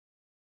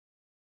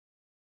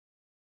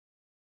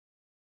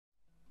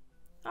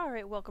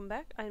Alright, welcome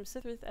back. I'm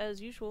Cithryth as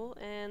usual,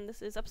 and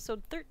this is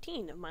episode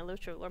 13 of my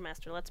LOTRO Lore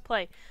Master Let's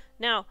Play.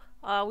 Now,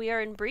 we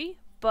are in Bree,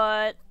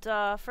 but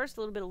first a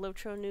little bit of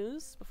LOTRO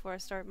news before I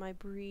start my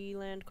Bree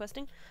land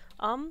questing.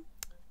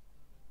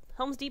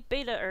 Helm's Deep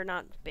beta, or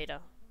not beta,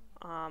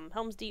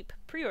 Helm's Deep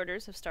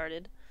pre-orders have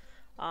started.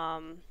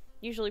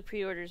 Usually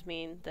pre-orders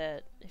mean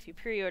that if you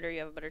pre-order you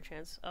have a better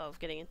chance of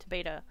getting into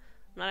beta.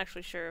 I'm not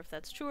actually sure if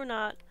that's true or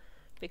not,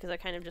 because I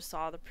kind of just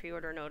saw the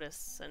pre-order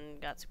notice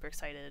and got super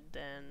excited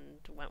and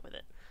went with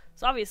it.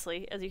 So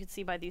obviously, as you can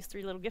see by these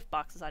 3 little gift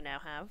boxes I now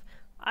have,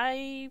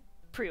 I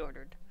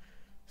pre-ordered.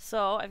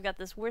 So I've got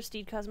this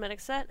Warsteed cosmetic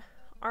set,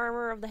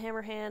 Armor of the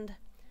Hammerhand,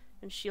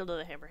 and Shield of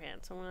the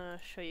Hammerhand. So I'm going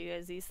to show you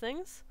guys these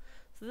things.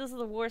 So this is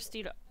the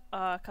Warsteed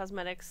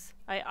cosmetics.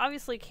 I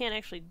obviously can't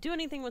actually do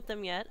anything with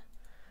them yet,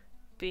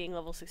 being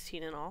level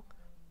 16 and all,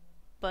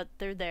 but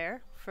they're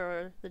there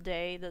for the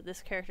day that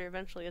this character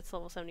eventually gets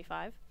level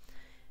 75.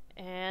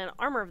 And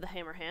Armor of the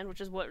Hammerhand,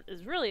 which is what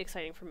is really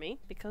exciting for me,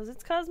 because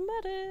it's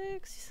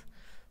cosmetics.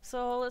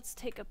 So let's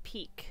take a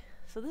peek.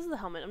 So this is the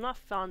helmet. I'm not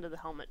fond of the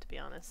helmet, to be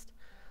honest.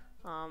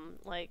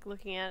 Like,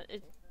 looking at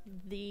it,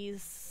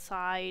 these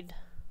side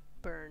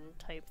burn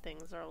type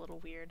things are a little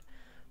weird.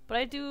 But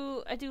I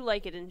do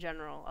like it in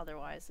general,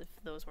 otherwise, if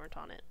those weren't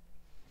on it.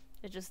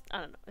 It just,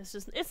 I don't know,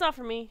 it's not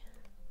for me.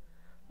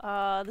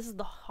 This is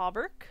the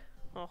hauberk.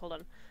 Oh, hold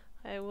on.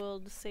 I will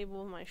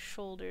disable my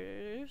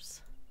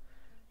shoulders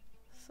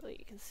so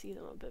you can see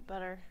them a bit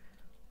better.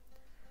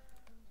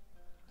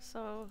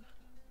 So,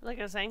 like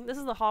I was saying, this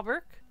is the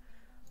hauberk.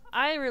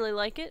 I really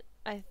like it.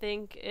 I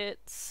think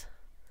it's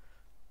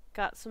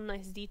got some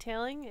nice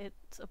detailing.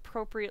 It's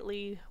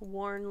appropriately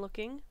worn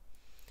looking.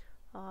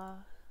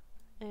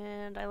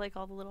 And I like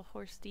all the little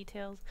horse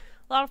details.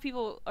 A lot of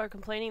people are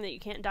complaining that you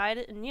can't dye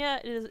it, and yeah,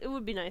 it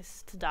would be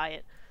nice to dye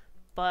it.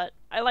 But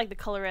I like the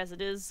color as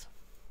it is,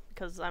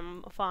 because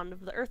I'm fond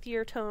of the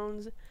earthier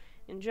tones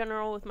in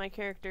general with my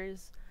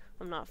characters.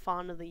 I'm not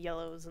fond of the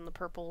yellows and the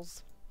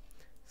purples.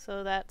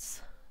 So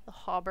that's the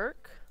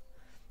hauberk.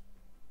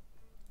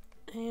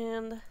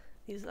 And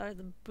these are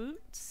the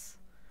boots.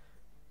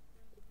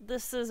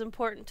 This is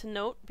important to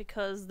note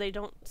because they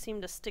don't seem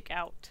to stick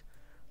out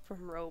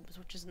from robes,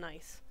 which is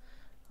nice.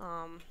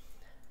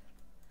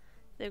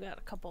 They've got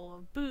a couple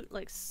of boot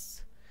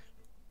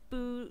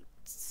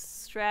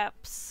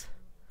straps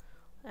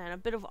and a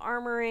bit of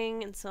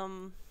armoring and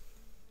some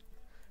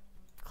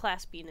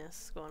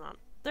claspiness going on.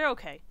 They're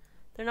okay.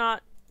 They're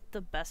not the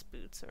best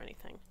boots or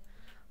anything.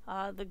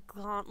 The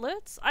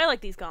gauntlets. I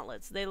like these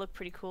gauntlets. They look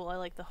pretty cool. I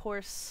like the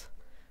horse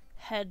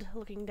head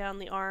looking down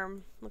the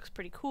arm. Looks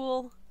pretty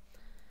cool.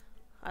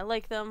 I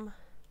like them.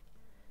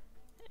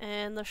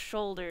 And the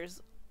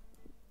shoulders.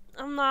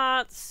 I'm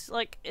not,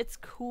 like, it's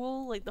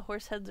cool. Like, the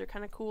horse heads are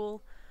kind of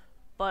cool.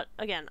 But,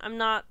 again, I'm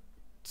not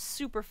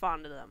super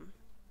fond of them.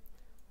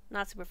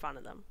 Not super fond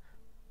of them.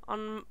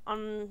 On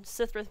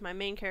Cithryth, my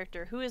main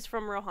character, who is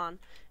from Rohan,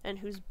 and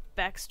whose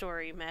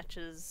backstory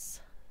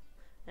matches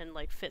and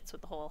like fits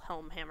with the whole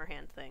Helm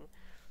Hammerhand thing.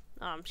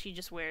 She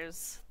just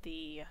wears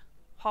the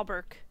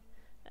hauberk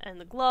and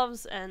the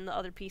gloves, and the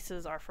other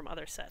pieces are from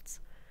other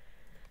sets.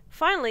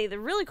 Finally, the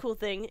really cool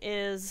thing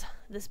is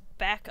this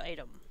back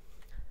item.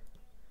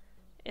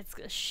 It's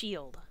a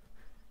shield.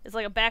 It's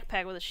like a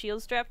backpack with a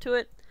shield strapped to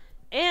it.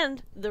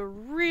 And the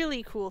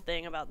really cool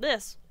thing about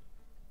this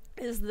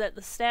is that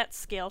the stats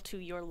scale to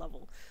your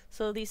level.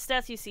 So these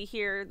stats you see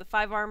here, the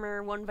 5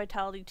 armor, 1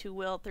 vitality, 2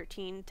 will,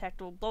 13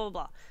 tactical, blah blah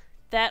blah,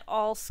 that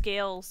all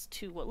scales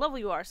to what level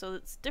you are. So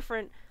it's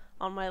different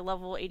on my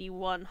level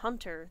 81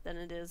 hunter than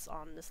it is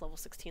on this level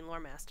 16 lore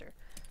master.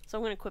 So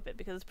I'm going to equip it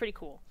because it's pretty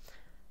cool.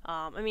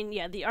 I mean,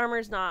 yeah, the armor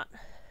is not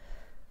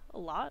a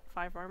lot.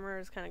 5 armor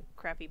is kind of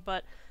crappy,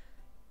 but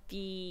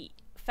the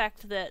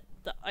fact that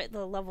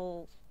the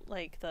level,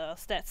 like the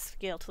stats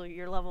scale to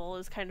your level,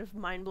 is kind of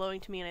mind-blowing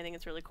to me, and I think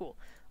it's really cool.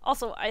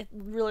 Also, I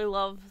really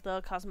love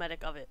the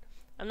cosmetic of it.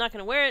 I'm not going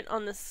to wear it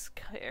on this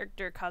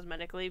character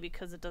cosmetically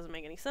because it doesn't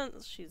make any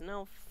sense. She's an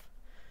elf.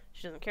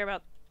 She doesn't care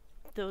about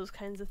those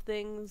kinds of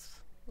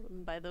things.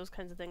 By those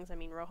kinds of things, I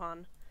mean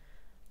Rohan.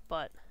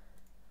 But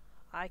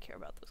I care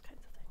about those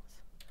kinds of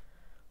things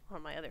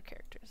on my other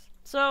characters.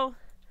 So,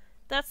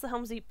 that's the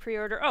Helm's Deep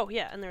pre-order. Oh,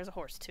 yeah, and there's a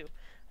horse, too.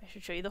 I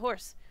should show you the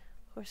horse.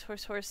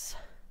 Horse.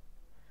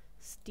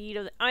 Steed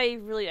of the... I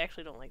really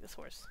actually don't like this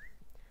horse.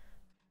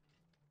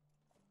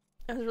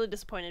 I was really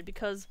disappointed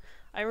because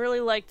I really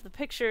liked the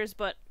pictures,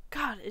 but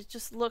God, it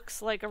just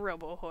looks like a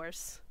robo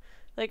horse.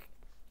 Like,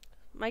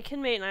 my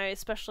kinmate and I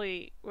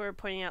especially were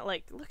pointing out,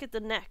 like, look at the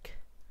neck.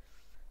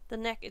 The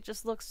neck, it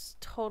just looks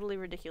totally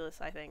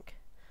ridiculous, I think.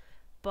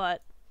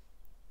 But,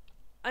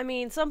 I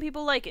mean, some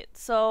people like it,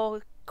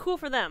 so cool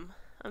for them.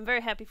 I'm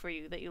very happy for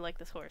you that you like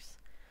this horse.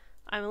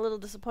 I'm a little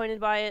disappointed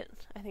by it.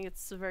 I think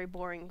it's a very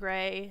boring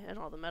gray, and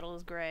all the metal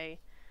is gray.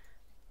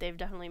 They've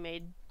definitely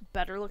made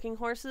better looking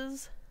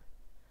horses.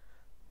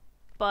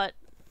 But,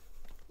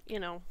 you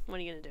know, what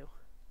are you gonna do?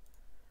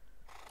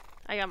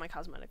 I got my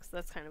cosmetics.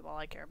 That's kind of all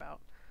I care about.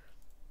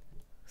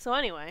 So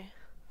anyway,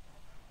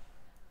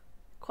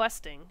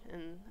 questing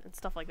and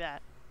stuff like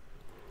that.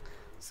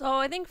 So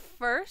I think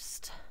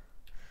first,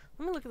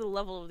 let me look at the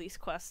level of these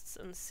quests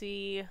and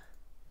see.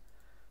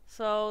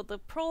 So the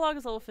prologue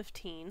is level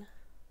 15.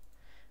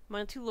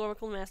 My 2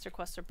 Local Master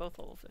quests are both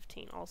level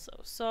 15 also.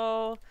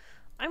 So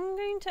I'm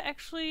going to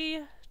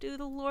actually do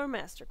the Lore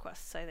Master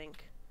quests, I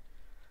think.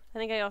 I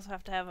think I also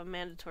have to have a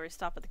mandatory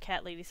stop at the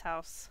Cat Lady's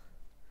house.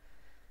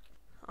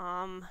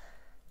 Cat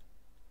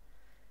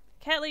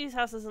Lady's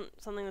house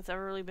isn't something that's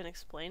ever really been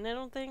explained, I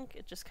don't think.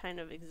 It just kind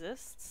of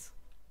exists.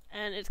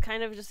 And it's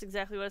kind of just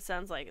exactly what it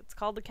sounds like. It's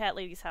called the Cat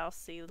Lady's house.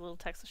 See the little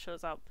text that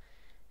shows up.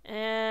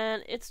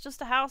 And it's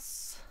just a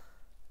house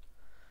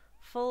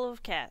full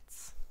of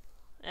cats.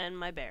 And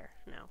my bear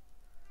now.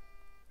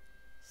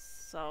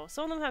 So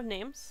some of them have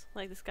names.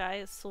 Like this guy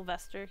is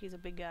Sylvester. He's a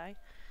big guy.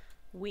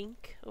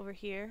 Wink over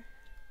here.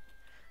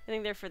 I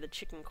think they're for the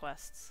chicken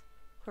quests.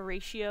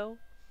 Horatio.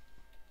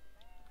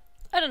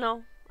 I don't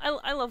know.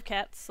 I love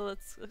cats, so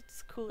it's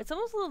cool. It's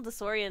almost a little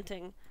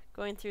disorienting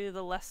going through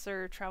the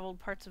lesser traveled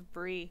parts of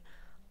Bree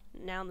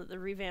now that the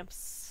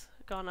revamp's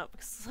gone up.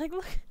 It's like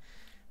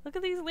look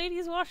at these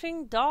ladies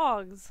washing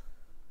dogs.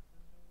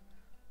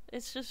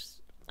 It's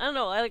just, I don't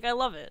know, I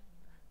love it.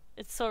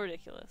 It's so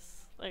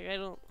ridiculous. Like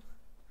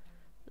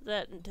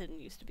that didn't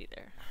used to be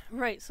there.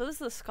 Right, so this is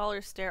the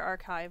Scholar's Stair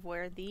archive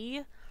where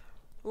the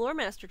Lore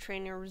Master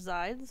trainer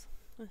resides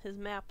with his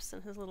maps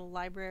and his little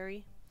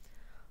library.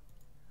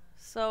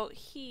 So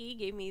he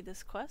gave me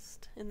this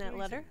quest in that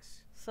letter.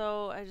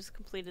 So I just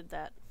completed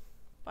that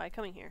by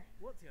coming here.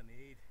 What do you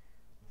need?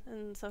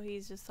 And so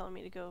he's just telling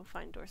me to go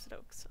find Dorset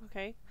Oaks.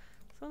 Okay.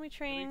 So let me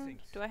train.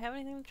 Do I have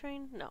anything to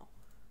train? No.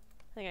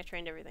 I think I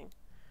trained everything.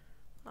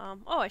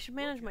 Oh, I should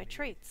manage my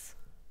traits.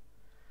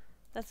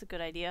 That's a good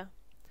idea.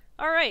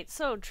 Alright,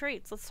 so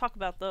traits. Let's talk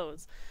about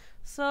those.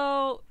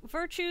 So,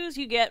 virtues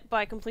you get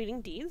by completing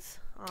deeds.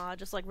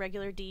 Just like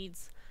regular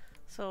deeds.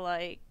 So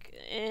like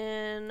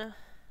in...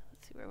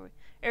 Let's see, where were we?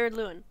 Arid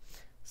Luin.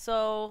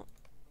 So,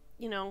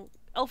 you know,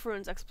 Elf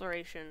Ruins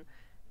exploration.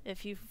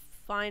 If you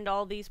find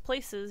all these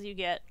places, you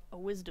get a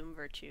wisdom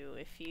virtue.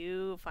 If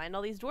you find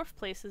all these dwarf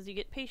places, you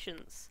get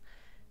patience.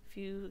 If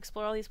you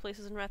explore all these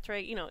places in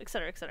Rathrite, you know,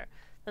 etc., etc.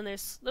 Then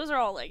those are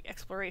all like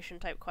exploration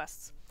type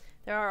quests.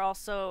 There are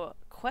also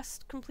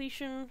quest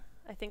completion.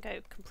 I think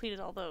I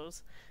completed all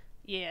those.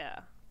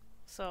 Yeah.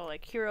 So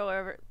like hero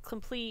ever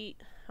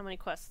complete how many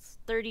quests?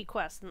 30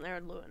 quests in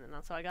Arid Luin, and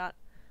that's how I got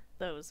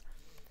those.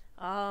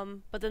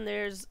 But then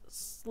there's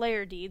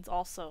Slayer deeds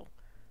also.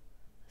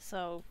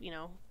 So, you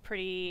know,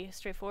 pretty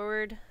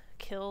straightforward.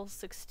 Kill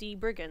 60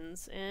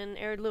 brigands in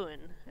Arid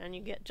Luin, and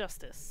you get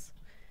justice.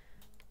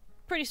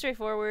 Pretty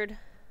straightforward.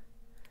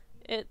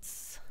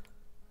 It's...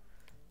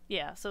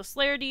 yeah, so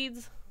Slayer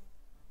deeds,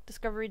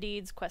 discovery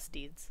deeds, quest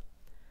deeds.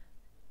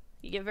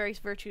 You get various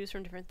virtues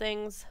from different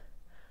things.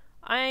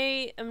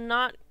 I am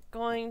not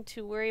going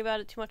to worry about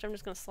it too much. I'm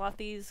just going to slot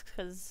these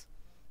because,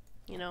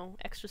 you know,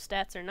 extra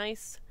stats are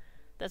nice.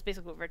 That's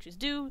basically what virtues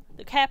do.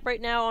 The cap right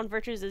now on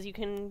virtues is you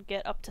can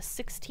get up to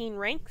 16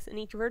 ranks in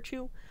each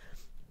virtue.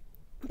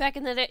 Back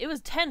in the day, it was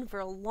 10 for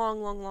a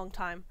long, long, long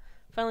time.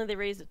 Finally, they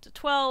raised it to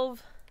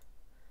 12.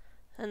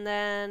 And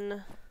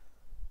then...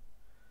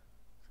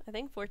 I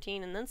think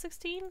 14 and then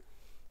 16?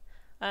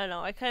 I don't know.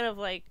 I kind of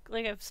like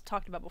I've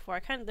talked about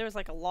before, there was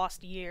like a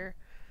lost year.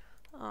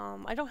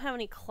 I don't have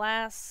any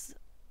class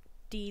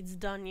deeds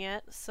done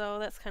yet, so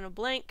that's kind of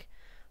blank.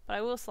 But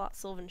I will slot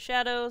Sylvan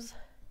Shadows.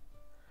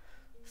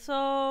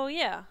 So,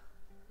 yeah.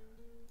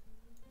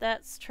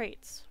 That's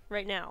traits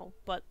right now,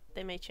 but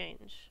they may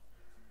change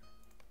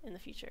in the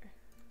future.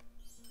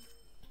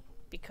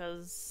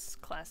 Because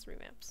class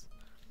revamps.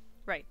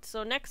 Right,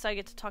 so next I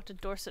get to talk to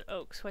Dorset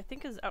Oaks, who I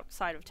think is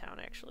outside of town,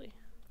 actually.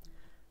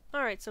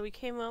 Alright, so we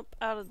came up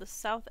out of the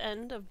south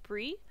end of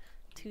Bree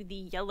to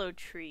the Yellow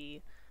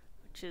Tree,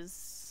 which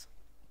is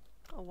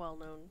a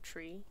well-known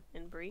tree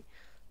in Bree.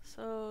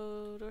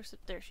 So, Dorset,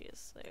 there she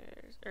is.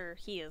 Or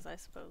he is, I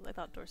suppose. I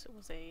thought Dorset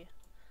was a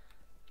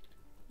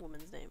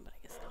woman's name, but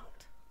I guess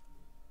not.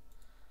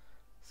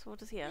 So what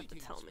does he have to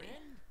tell me?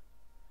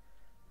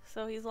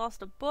 So he's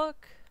lost a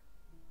book.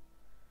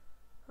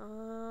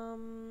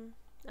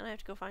 And I have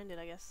to go find it,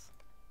 I guess.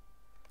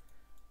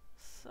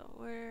 So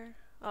where...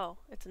 oh,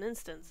 it's an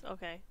instance.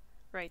 Okay.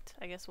 Right,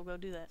 I guess we'll go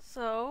do that.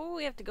 So,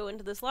 we have to go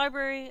into this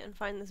library and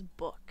find this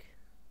book.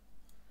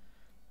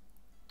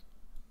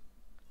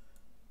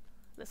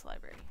 This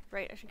library.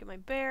 Right, I should get my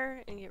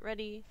bear and get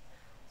ready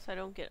so I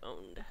don't get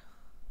owned.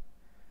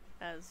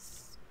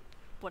 As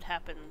what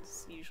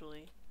happens,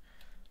 usually.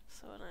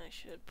 So, and I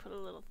should put a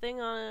little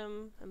thing on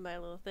him, and by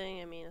a little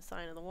thing, I mean a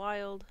sign of the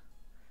wild.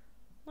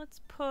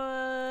 Let's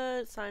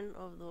put Sign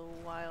of the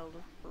Wild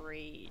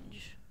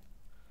Rage.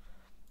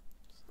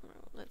 So,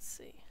 let's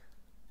see.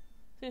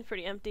 Seems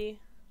pretty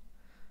empty.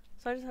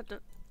 So I just have to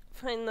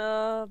find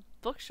the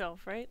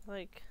bookshelf, right?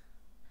 Like,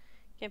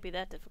 can't be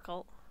that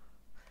difficult.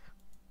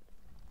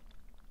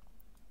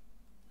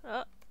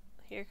 Oh,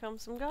 here come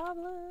some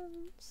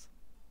goblins.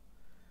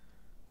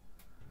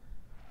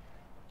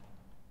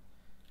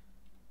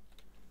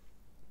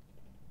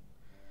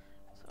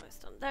 So I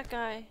stunned that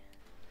guy.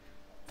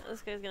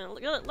 this guy's gonna...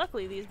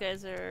 Luckily, these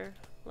guys are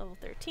level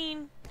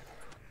 13,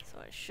 so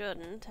I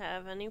shouldn't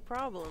have any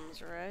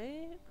problems,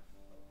 right?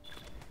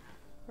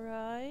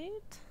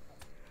 Right?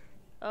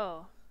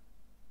 Oh.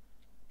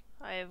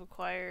 I have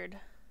acquired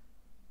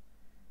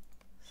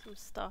some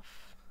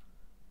stuff.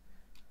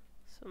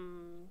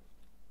 Some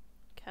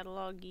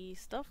catalog-y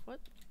stuff. What?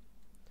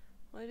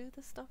 What do I do with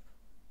this stuff?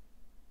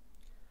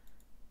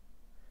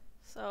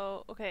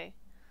 So, okay.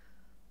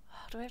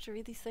 Do I have to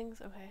read these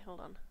things? Okay, hold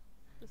on.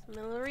 Just in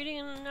the middle of reading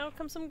and now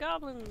come some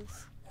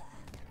goblins.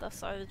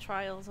 Thus are the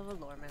trials of a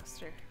lore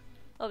master.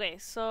 Okay,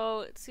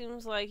 so it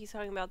seems like he's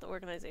talking about the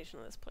organization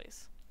of this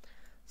place.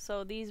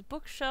 So these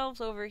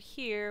bookshelves over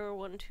here,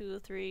 1, 2,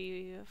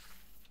 3,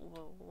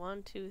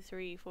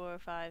 4,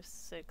 5,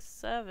 6,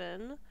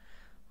 7,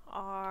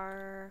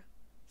 are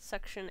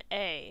section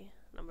A,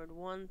 numbered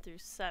 1 through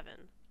 7,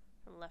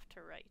 from left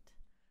to right.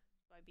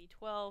 By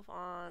B12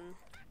 on,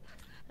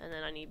 and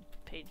then I need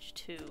page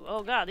 2.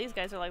 Oh god, these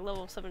guys are like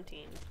level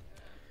 17.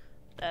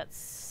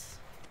 That's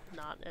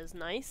not as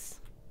nice.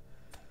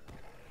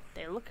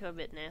 They look a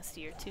bit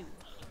nastier too.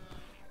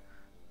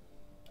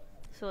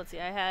 So let's see,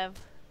 I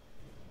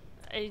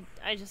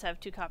just have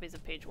 2 copies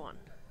of page 1.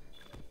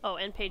 Oh,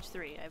 and page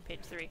 3. I have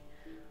page 3.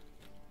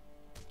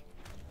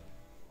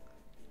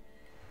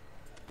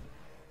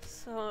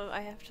 So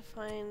I have to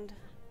find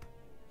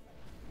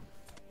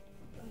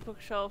a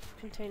bookshelf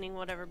containing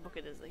whatever book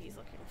it is that he's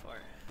looking for.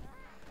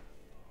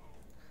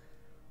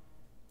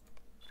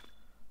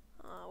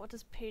 What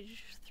does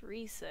page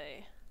 3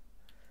 say?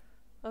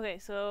 Okay,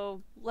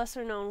 so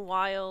lesser known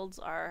wilds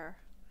are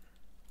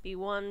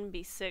B1,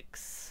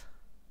 B6,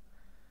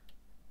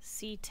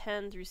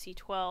 C10 through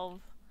C12.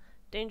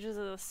 Dangers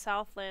of the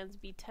Southlands,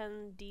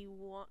 B10,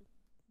 D1.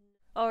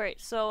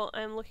 Alright, so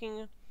I'm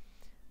looking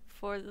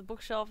for the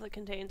bookshelf that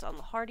contains On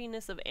the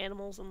Hardiness of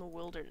Animals in the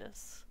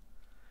Wilderness.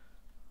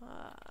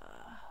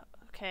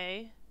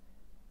 Okay.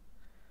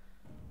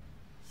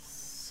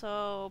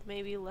 So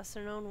maybe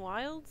lesser known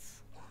wilds?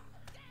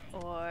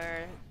 Or...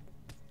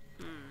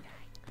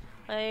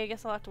 I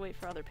guess I'll have to wait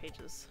for other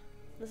pages.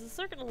 This is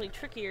certainly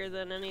trickier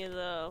than any of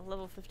the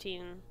level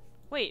 15...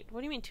 Wait,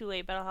 what do you mean too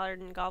late?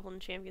 Battle-hardened goblin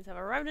champions have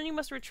arrived and you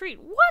must retreat.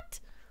 What?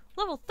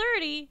 Level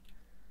 30?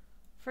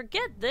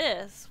 Forget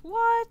this.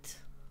 What?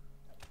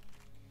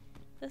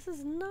 This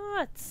is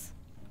nuts.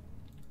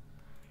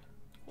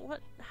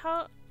 What?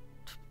 How?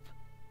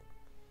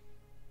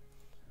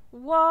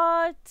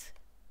 What?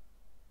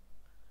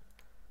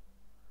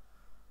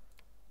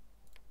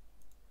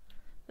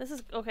 This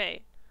is...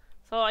 Okay.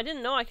 So I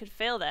didn't know I could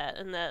fail that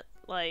and that,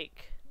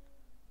 like,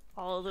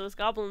 all of those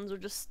goblins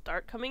would just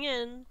start coming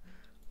in.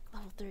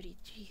 Level 30,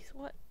 jeez,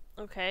 what?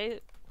 Okay,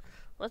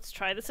 let's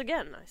try this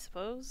again, I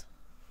suppose.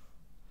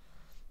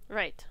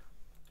 Right.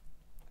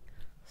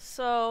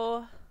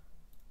 So,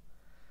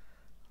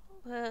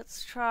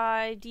 let's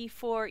try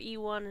D4,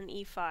 E1, and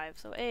E5.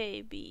 So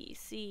A, B,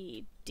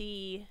 C,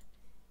 D,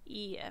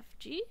 E, F,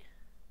 G?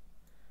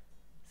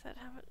 Is that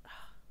how it...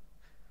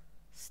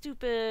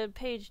 Stupid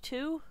page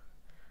 2?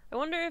 I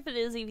wonder if it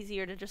is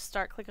easier to just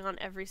start clicking on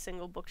every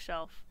single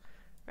bookshelf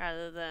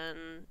rather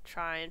than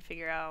try and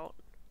figure out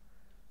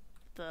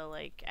the,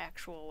 like,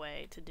 actual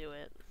way to do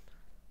it.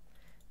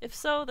 If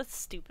so, that's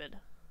stupid.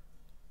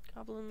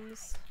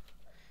 Goblins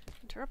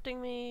interrupting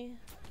me.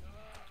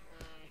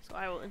 So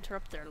I will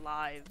interrupt their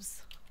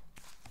lives.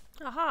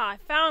 Aha, I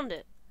found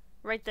it!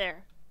 Right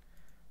there.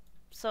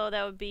 So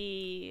that would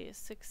be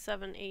 6,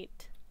 7,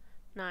 8,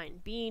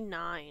 9.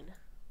 B9.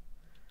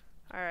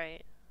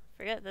 Alright.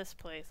 Forget this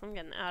place. I'm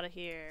getting out of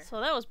here. So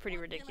that was pretty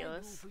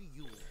ridiculous.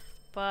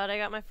 But I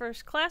got my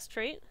first class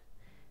trait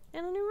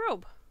and a new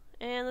robe.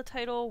 And the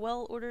title,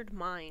 Well-Ordered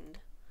Mind.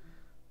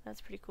 That's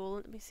pretty cool.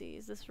 Let me see.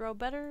 Is this robe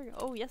better?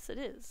 Oh, yes it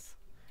is.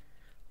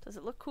 Does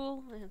it look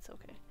cool? It's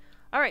okay.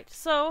 Alright,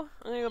 so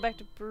I'm going to go back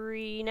to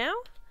Bree now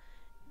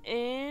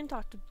and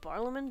talk to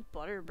Barlaam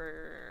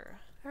Butterbur.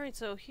 Alright,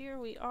 so here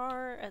we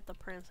are at the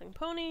Prancing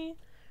Pony,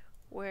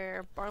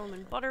 where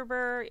Barlaam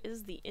Butterbur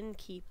is the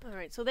innkeep.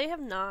 Alright, so they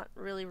have not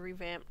really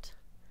revamped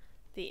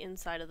the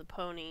inside of the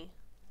pony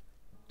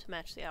to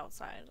match the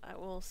outside. I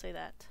will say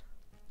that.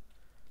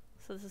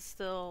 So this is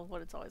still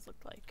what it's always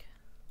looked like.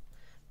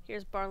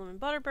 Here's Barlaam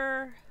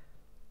Butterbur.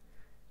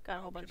 Got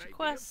a whole bunch of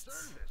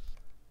quests.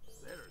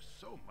 There's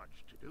so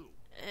much to do.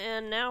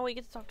 And now we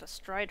get to talk to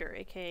Strider,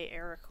 aka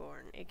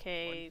Aracorn,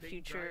 aka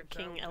future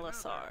King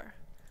LSR.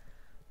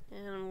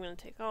 And I'm gonna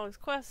take all his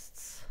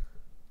quests.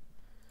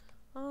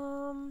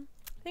 I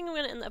think I'm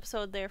gonna end the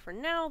episode there for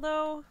now,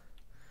 though,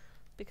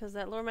 because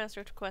that Lore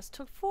Master quest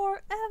took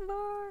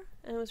forever,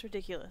 and it was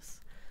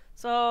ridiculous.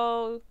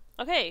 So,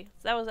 okay,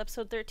 so that was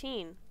episode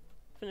 13.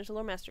 Finish the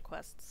Lore Master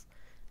quests,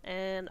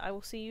 and I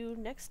will see you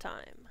next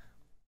time.